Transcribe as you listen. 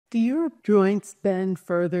Do your joints bend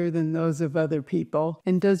further than those of other people?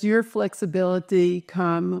 And does your flexibility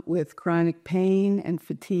come with chronic pain and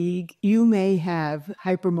fatigue? You may have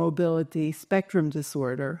hypermobility spectrum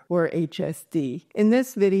disorder, or HSD. In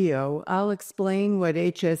this video, I'll explain what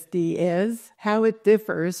HSD is, how it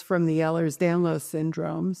differs from the Ehlers-Danlos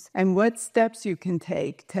syndromes, and what steps you can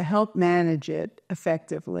take to help manage it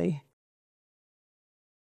effectively.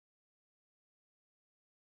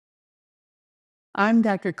 I'm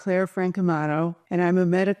Dr. Claire Francomano, and I'm a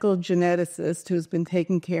medical geneticist who's been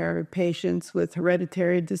taking care of patients with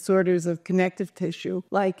hereditary disorders of connective tissue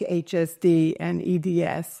like HSD and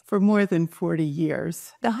EDS for more than 40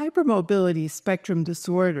 years. The hypermobility spectrum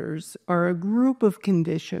disorders are a group of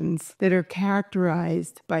conditions that are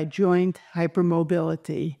characterized by joint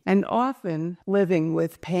hypermobility and often living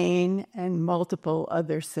with pain and multiple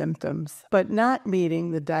other symptoms, but not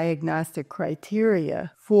meeting the diagnostic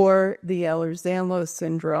criteria for the Ehlers-Danlos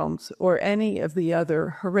syndromes or any of the other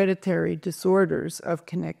hereditary disorders of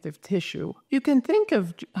connective tissue. You can think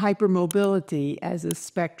of hypermobility as a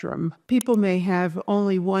spectrum. People may have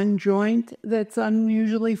only one joint that's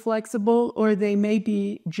unusually flexible, or they may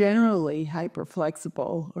be generally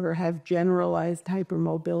hyperflexible or have generalized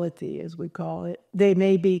hypermobility, as we call it. They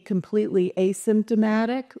may be completely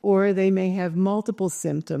asymptomatic, or they may have multiple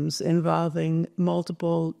symptoms involving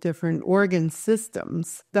multiple different organ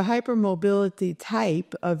systems. The hypermobility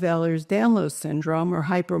type of Ehlers-Danlos syndrome, or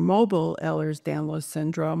hypermobile Ehlers-Danlos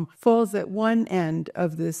syndrome, falls at one end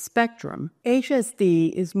of this spectrum.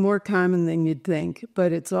 HSD is more common than you'd think,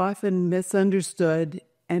 but it's often misunderstood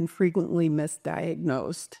and frequently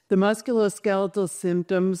misdiagnosed. The musculoskeletal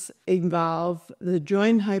symptoms involve the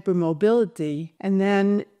joint hypermobility and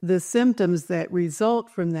then the symptoms that result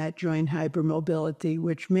from that joint hypermobility,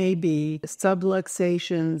 which may be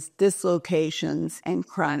subluxations, dislocations, and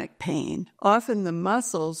chronic pain. Often the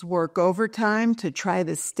muscles work overtime to try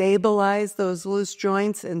to stabilize those loose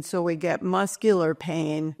joints, and so we get muscular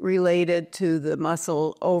pain related to the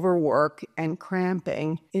muscle overwork and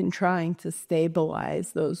cramping in trying to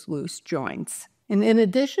stabilize those loose joints. And in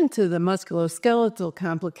addition to the musculoskeletal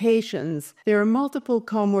complications, there are multiple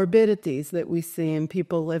comorbidities that we see in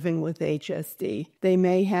people living with HSD. They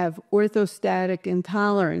may have orthostatic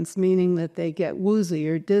intolerance, meaning that they get woozy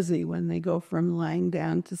or dizzy when they go from lying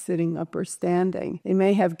down to sitting up or standing. They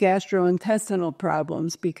may have gastrointestinal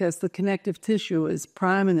problems because the connective tissue is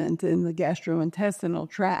prominent in the gastrointestinal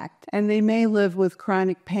tract. And they may live with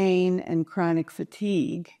chronic pain and chronic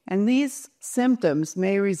fatigue. And these symptoms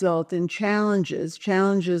may result in challenges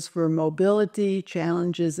for mobility,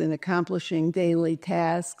 challenges in accomplishing daily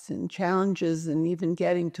tasks, and challenges in even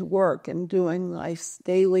getting to work and doing life's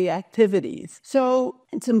daily activities. So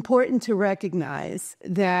it's important to recognize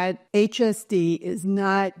that HSD is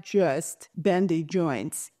not just bendy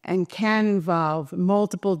joints and can involve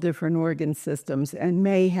multiple different organ systems and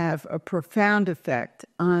may have a profound effect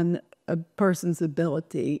on a person's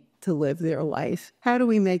ability to live their life. How do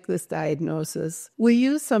we make this diagnosis? We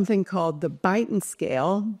use something called the Beighton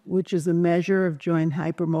scale, which is a measure of joint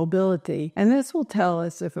hypermobility, and this will tell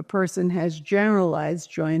us if a person has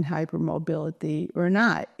generalized joint hypermobility or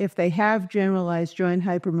not. If they have generalized joint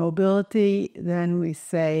hypermobility, then we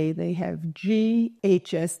say they have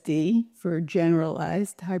GHSD for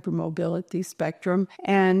generalized hypermobility spectrum,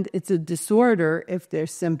 and it's a disorder if they're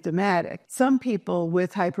symptomatic. Some people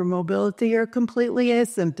with hypermobility are completely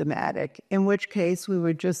asymptomatic, in which case we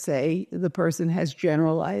would just say the person has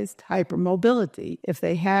generalized hypermobility. If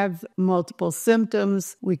they have multiple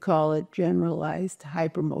symptoms, we call it generalized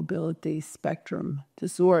hypermobility spectrum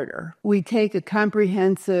disorder. We take a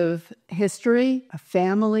comprehensive history, a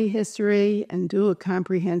family history, and do a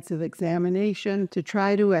comprehensive examination to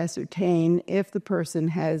try to ascertain if the person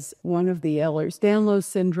has one of the Ehlers-Danlos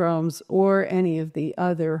syndromes or any of the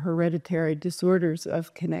other hereditary disorders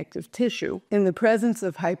of connective tissue. In the presence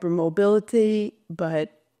of hypermobility,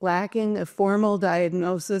 but lacking a formal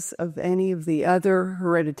diagnosis of any of the other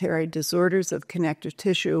hereditary disorders of connective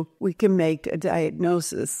tissue, we can make a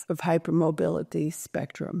diagnosis of hypermobility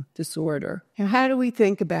spectrum disorder. Now, how do we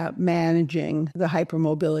think about managing the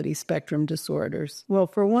hypermobility spectrum disorders? Well,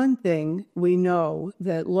 for one thing, we know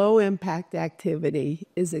that low-impact activity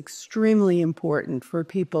is extremely important for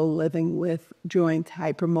people living with joint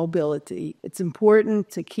hypermobility. It's important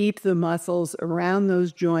to keep the muscles around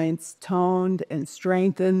those joints toned and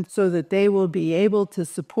strengthened so that they will be able to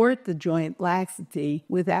support the joint laxity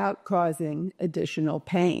without causing additional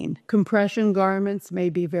pain. Compression garments may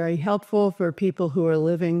be very helpful for people who are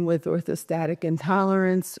living with orthostatic orthostatic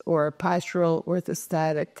intolerance or postural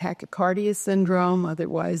orthostatic tachycardia syndrome,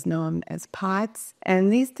 otherwise known as POTS.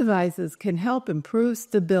 And these devices can help improve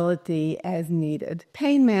stability as needed.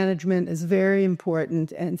 Pain management is very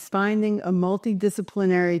important, and finding a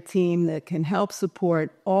multidisciplinary team that can help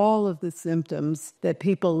support all of the symptoms that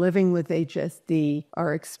people living with HSD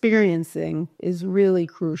are experiencing is really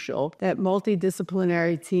crucial. That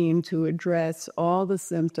multidisciplinary team to address all the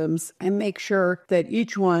symptoms and make sure that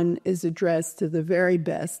each one is addressed to the very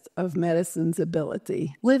best of medicine's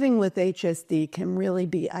ability. Living with HSD can really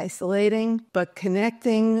be isolating, but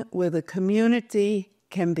connecting with a community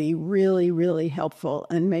can be really, really helpful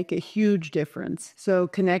and make a huge difference. So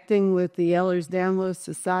connecting with the Ehlers-Danlos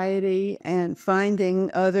Society and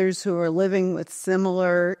finding others who are living with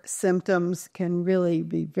similar symptoms can really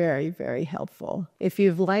be very, very helpful. If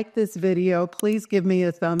you've liked this video, please give me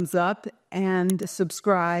a thumbs up and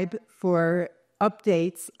subscribe for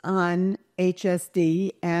updates on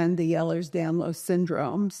HSD and the Ehlers-Danlos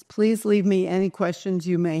syndromes. Please leave me any questions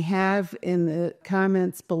you may have in the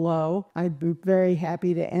comments below. I'd be very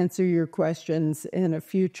happy to answer your questions in a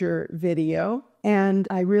future video. And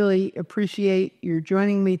I really appreciate your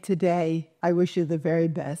joining me today. I wish you the very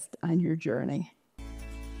best on your journey.